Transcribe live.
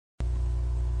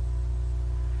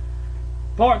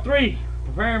Part 3,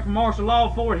 preparing for martial law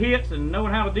before it hits and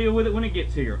knowing how to deal with it when it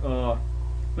gets here.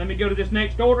 Let me go to this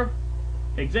next order.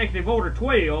 Executive Order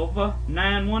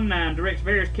 12-919 directs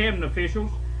various cabinet officials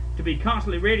to be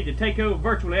constantly ready to take over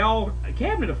virtually all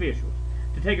cabinet officials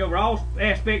to take over all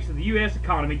aspects of the U.S.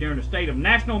 economy during a state of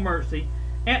national emergency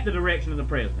at the direction of the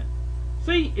President.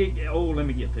 See, let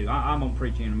me get through. I'm going to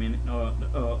preach in a minute.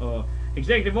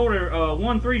 Executive Order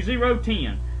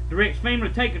 13010 directs FEMA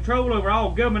to take control over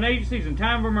all government agencies in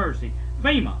time of emergency.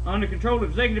 FEMA, under control of the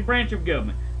executive branch of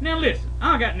government. Now listen,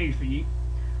 I got news for you.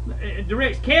 It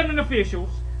directs cabinet officials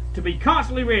to be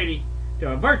constantly ready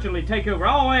to virtually take over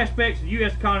all aspects of the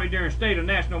U.S. economy during a state of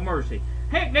national emergency.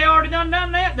 Heck, they already done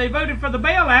that. They voted for the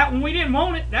bailout when we didn't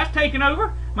want it. That's taking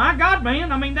over. My God,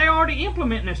 man. I mean, they already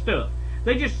implementing this stuff.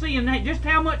 They just seeing that just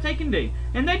how much they can do.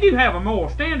 And they do have a moral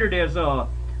standard, as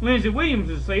Lindsey Williams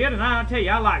has said. And I tell you,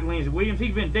 I like Lindsey Williams.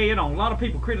 He's been dead on. A lot of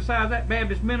people criticize that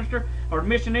Baptist minister or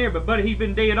missionary, but buddy, he's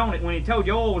been dead on it when he told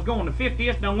you oil was going to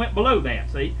 50th and went below that,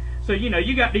 see? So, you know,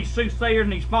 you got these soothsayers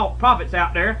and these false prophets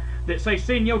out there that say,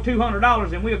 send your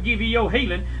 $200 and we'll give you your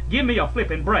healing. Give me a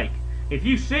flipping break. If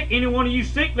you sick, any one of you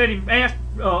sick, let him ask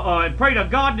and pray to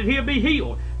God that he'll be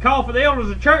healed. Call for the elders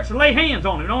of the church to lay hands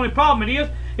on him. The only problem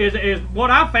it is what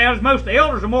I found is most of the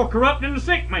elders are more corrupt than the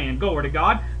sick man. Glory to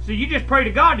God. So you just pray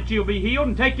to God that you'll be healed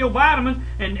and take your vitamins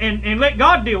and let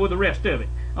God deal with the rest of it.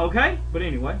 Okay? But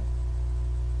anyway,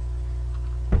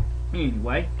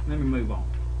 let me move on.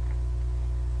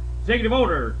 Executive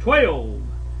Order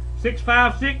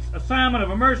 12656, Assignment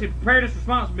of Emergency Preparedness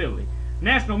Responsibility.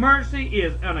 National emergency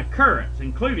is an occurrence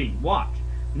including, watch,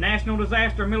 national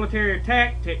disaster, military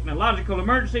attack, technological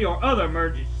emergency, or other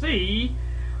emergency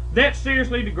that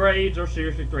seriously degrades or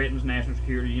seriously threatens national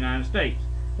security of the United States.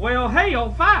 Well,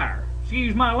 hell, fire.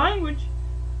 Excuse my language.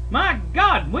 My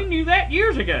God, we knew that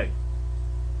years ago.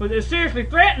 But it seriously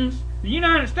threatens the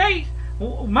United States.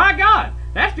 Oh, my God,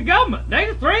 that's the government.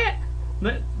 They're the threat.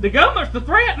 The government's the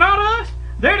threat, not us.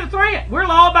 They're the threat. We're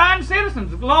law-abiding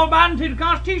citizens, law-abiding to the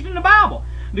Constitution and the Bible.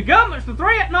 The government's the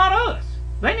threat, not us.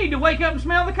 They need to wake up and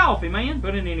smell the coffee, man.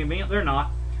 But in any event, they're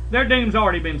not. Their doom's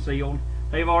already been sealed.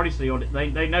 They've already sealed it.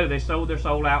 They know they sold their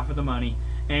soul out for the money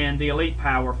and the elite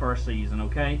power for a season,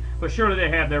 okay? But surely they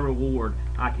have their reward.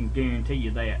 I can guarantee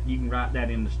you that. You can write that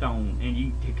in the stone, and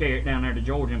you can carry it down there to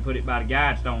Georgia and put it by the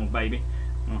guide stones, baby.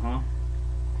 In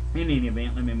any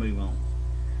event, let me move on.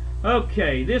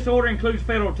 Okay, this order includes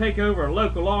federal takeover of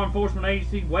local law enforcement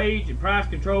agencies, wage and price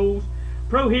controls,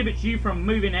 prohibits you from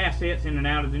moving assets in and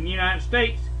out of the United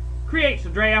States, creates the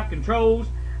draft, controls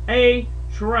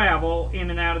travel in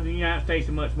and out of the United States,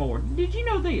 and much more. Did you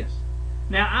know this?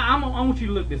 Now, I want you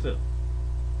to look this up.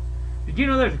 Did you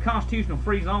know there's a constitutional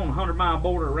free zone, 100-mile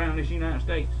border around this United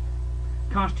States?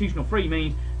 Constitutional free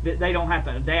means that they don't have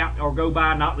to adapt or go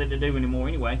by, not that they do anymore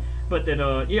anyway, but that,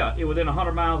 within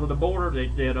 100 miles of the border,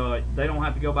 that they don't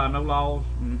have to go by no laws.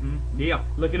 Yeah,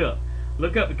 look it up.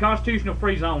 Look up the constitutional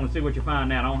free zone and see what you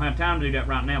find out. I don't have time to do that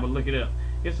right now, but look it up.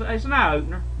 It's an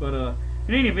eye-opener, but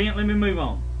in any event, let me move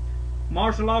on.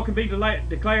 Martial law can be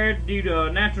declared due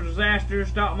to natural disasters,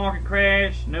 stock market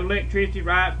crash, no electricity,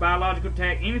 riots, biological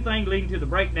attack, anything leading to the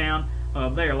breakdown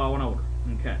of their law and order.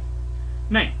 Okay.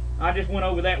 Now, I just went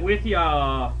over that with you.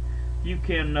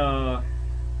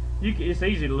 It's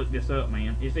easy to look this up,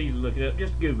 man. It's easy to look it up.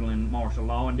 Just Googling martial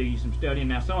law and do you some studying.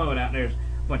 Now, some of it out there is a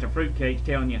bunch of fruitcakes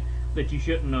telling you that you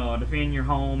shouldn't defend your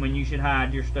home and you should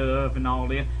hide your stuff and all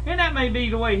this. And that may be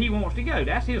the way he wants to go.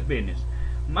 That's his business.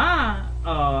 My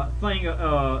thing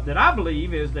that I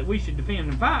believe is that we should defend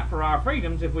and fight for our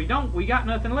freedoms. If we don't, we got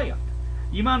nothing left.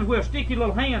 You might as well stick your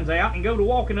little hands out and go to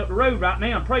walking up the road right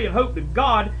now and pray and hope to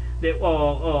God that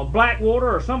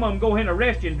Blackwater or some of them go ahead and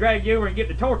arrest you and drag you over and get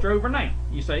the torture over now.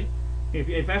 You see,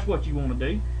 if that's what you want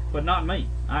to do, but not me.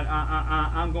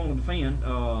 I'm going to defend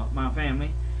my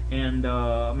family and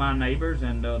my neighbors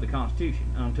and the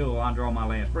Constitution until I draw my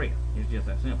last breath. It's just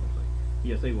that simple. See?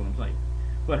 You see what I'm saying?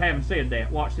 But having said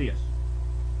that, watch this.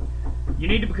 You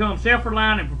need to become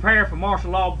self-reliant and prepare for martial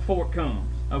law before it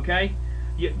comes. Okay?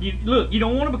 Look, you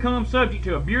don't want to become subject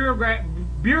to a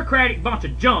bureaucratic bunch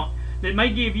of junk that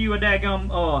may give you a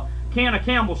daggum can of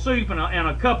Campbell's soup and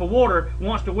a cup of water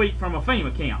once a week from a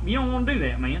FEMA camp. You don't want to do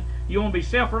that, man. You want to be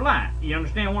self-reliant. You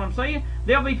understand what I'm saying?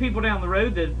 There'll be people down the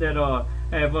road that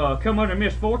have come under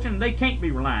misfortune and they can't be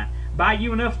reliant. Buy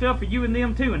you enough stuff for you and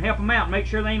them too and help them out. Make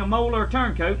sure they ain't a mole or a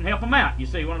turncoat and help them out. You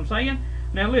see what I'm saying?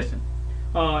 Now listen,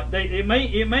 it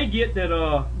may get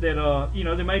that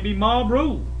there may be mob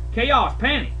rule, chaos,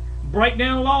 panic,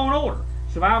 breakdown of law and order.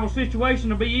 Survival situation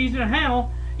will be easy to handle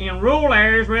in rural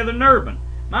areas rather than urban.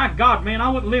 My God, man, I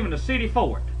wouldn't live in the city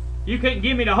for it. You couldn't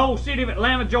give me the whole city of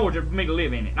Atlanta, Georgia, for me to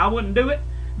live in it. I wouldn't do it,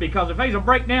 because if there's a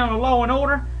breakdown of law and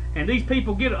order, and these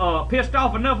people get pissed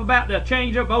off enough about the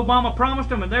change up Obama promised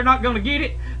them, and they're not going to get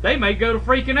it, they may go to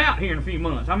freaking out here in a few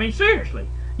months. I mean, seriously.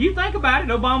 You think about it,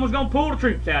 Obama's going to pull the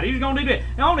troops out. He's going to do that.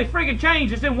 The only freaking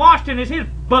change that's in Washington is his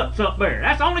butts up there.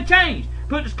 That's the only change.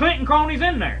 Put the Clinton cronies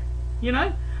in there. You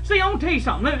know? See, I'm going to tell you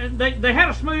something. They had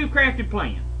a smooth crafted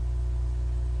plan.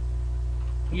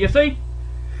 You see?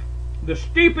 The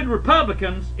stupid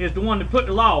Republicans is the one that put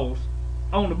the laws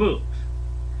on the books.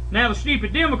 Now the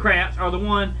stupid Democrats are the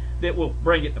one that will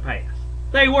bring it to pass.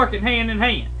 They work it hand in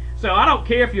hand. So I don't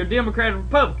care if you're a Democrat or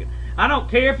Republican. I don't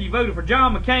care if you voted for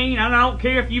John McCain, and I don't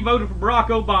care if you voted for Barack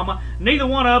Obama. Neither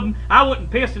one of them, I wouldn't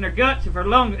piss in their guts if their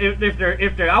lungs,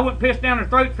 I wouldn't piss down their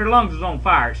throat if their lungs was on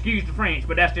fire. Excuse the French,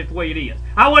 but that's just the way it is.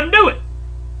 I wouldn't do it,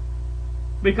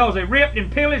 because they ripped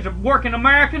and pillaged the working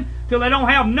American till they don't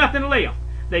have nothing left.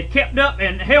 They kept up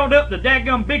and held up the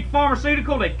daggum big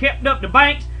pharmaceutical. They kept up the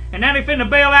banks, and now they finna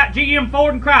bail out GM,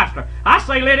 Ford, and Chrysler. I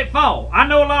say let it fall. I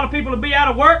know a lot of people will be out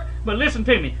of work, but listen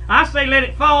to me. I say let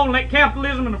it fall and let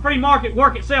capitalism and the free market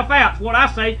work itself out. That's what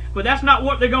I say, but that's not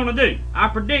what they're going to do. I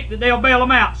predict that they'll bail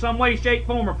them out some way, shape,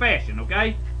 form, or fashion,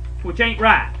 okay? Which ain't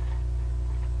right.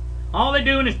 All they're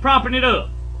doing is propping it up.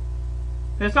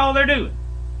 That's all they're doing.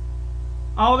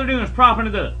 All they're doing is propping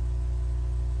it up.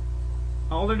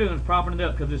 All they're doing is propping it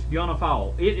up because it's going to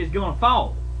fall. It is going to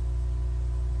fall.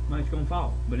 It's going to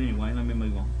fall. But anyway, let me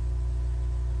move on.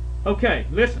 Okay,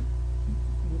 listen.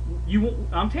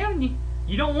 I'm telling you,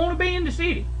 you don't want to be in the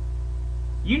city.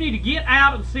 You need to get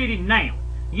out of the city now.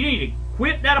 You need to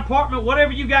quit that apartment,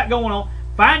 whatever you got going on.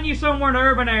 Find you somewhere in the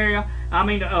urban area,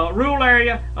 rural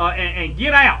area, and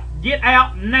get out. Get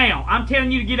out now. I'm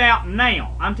telling you to get out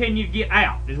now. I'm telling you to get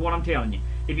out is what I'm telling you.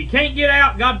 If you can't get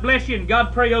out, God bless you and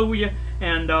God pray over you,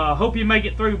 and hope you make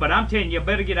it through. But I'm telling you, you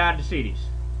better get out of the cities.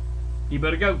 You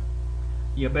better go.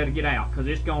 You better get out, because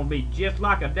it's going to be just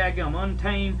like a daggum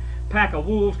untamed pack of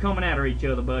wolves coming after each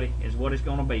other, buddy, is what it's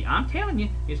going to be. I'm telling you,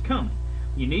 it's coming.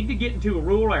 You need to get into a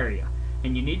rural area,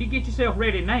 and you need to get yourself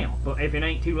ready now, but if it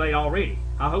ain't too late already.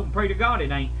 I hope and pray to God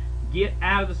it ain't. Get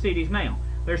out of the cities now.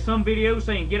 There's some videos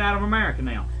saying get out of America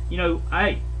now. You know,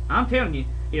 hey, I'm telling you,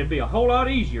 it'll be a whole lot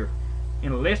easier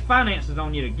and less finances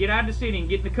on you to get out of the city and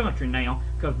get in the country now,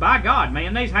 because by God,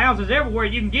 man, there's houses everywhere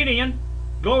you can get in.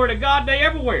 Glory to God, they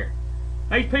everywhere.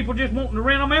 There's people just wanting to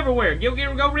rent them everywhere.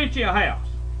 Go rent you a house.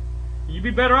 You'd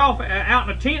be better off out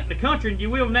in a tent in the country than you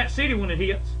will in that city when it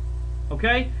hits.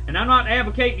 Okay? And I'm not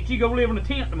advocating that you go live in a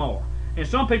tent tomorrow. And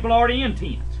some people are already in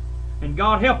tents. And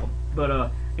God help them. But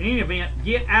in any event,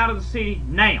 get out of the city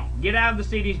now. Get out of the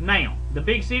cities now. The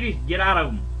big cities, get out of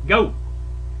them. Go.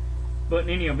 But in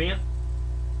any event,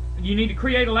 you need to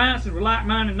create alliances with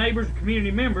like-minded neighbors and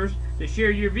community members that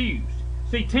share your views.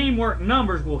 See, teamwork and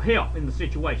numbers will help in the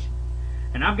situation.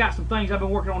 And I've got some things I've been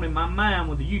working on in my mind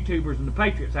with the YouTubers and the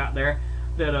Patriots out there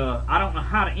that I don't know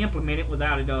how to implement it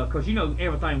without it, because you know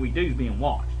everything we do is being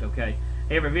watched, okay?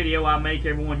 Every video I make,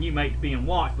 every one you make is being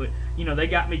watched, but you know, they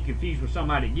got me confused with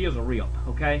somebody that gives a rip,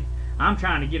 okay? I'm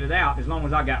trying to get it out as long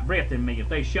as I got breath in me. If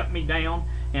they shut me down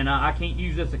and I can't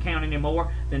use this account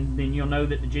anymore, then you'll know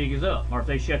that the jig is up. Or if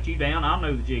they shut you down, I'll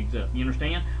know the jig's up. You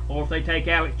understand? Or if they take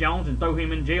Alex Jones and throw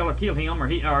him in jail or kill him,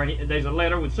 or there's a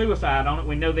letter with suicide on it,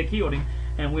 we know they killed him,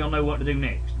 and we'll know what to do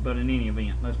next. But in any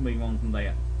event, let's move on from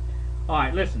that.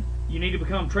 Alright, listen. You need to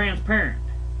become transparent.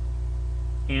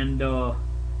 And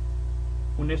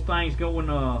when this thing's going,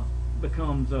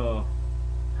 becomes,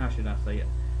 how should I say it?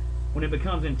 When it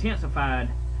becomes intensified,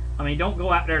 I mean, don't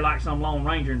go out there like some Lone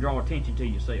Ranger and draw attention to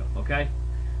yourself, okay?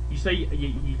 You see,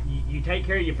 you take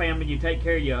care of your family, you take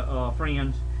care of your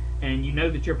friends, and you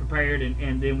know that you're prepared,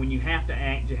 and then when you have to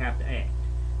act, you have to act.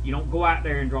 You don't go out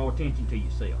there and draw attention to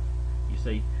yourself. You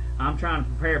see, I'm trying to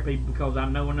prepare people because I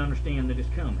know and understand that it's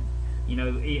coming. You know,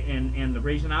 and the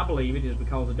reason I believe it is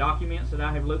because the documents that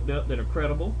I have looked up that are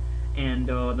credible, and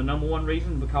the number one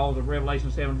reason is because of Revelation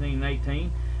 17 and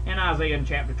 18 and Isaiah in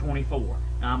chapter 24.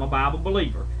 I'm a Bible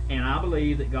believer, and I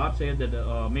believe that God said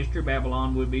that Mystery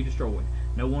Babylon would be destroyed.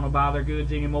 No one will buy their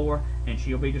goods anymore, and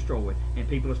she'll be destroyed. And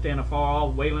people will stand afar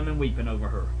off wailing and weeping over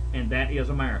her. And that is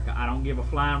America. I don't give a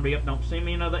flying rip. Don't send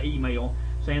me another email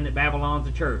saying that Babylon's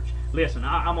a church. Listen,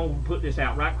 I'm going to put this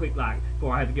out right quick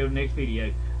before I have to go to the next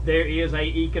video. There is a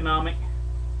economic,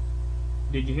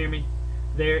 did you hear me?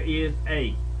 There is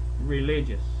a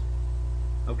religious,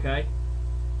 okay?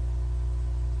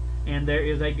 And there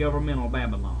is a governmental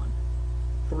Babylon.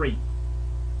 3.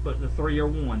 But the 3 are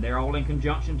one. They're all in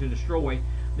conjunction to destroy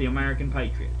the American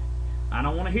patriot. I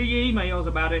don't want to hear your emails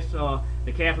about this,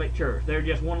 the Catholic Church. They're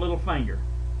just one little finger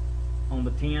on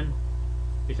the 10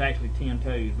 It's actually 10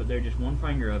 toes, but they're just one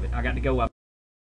finger of it. I got to go.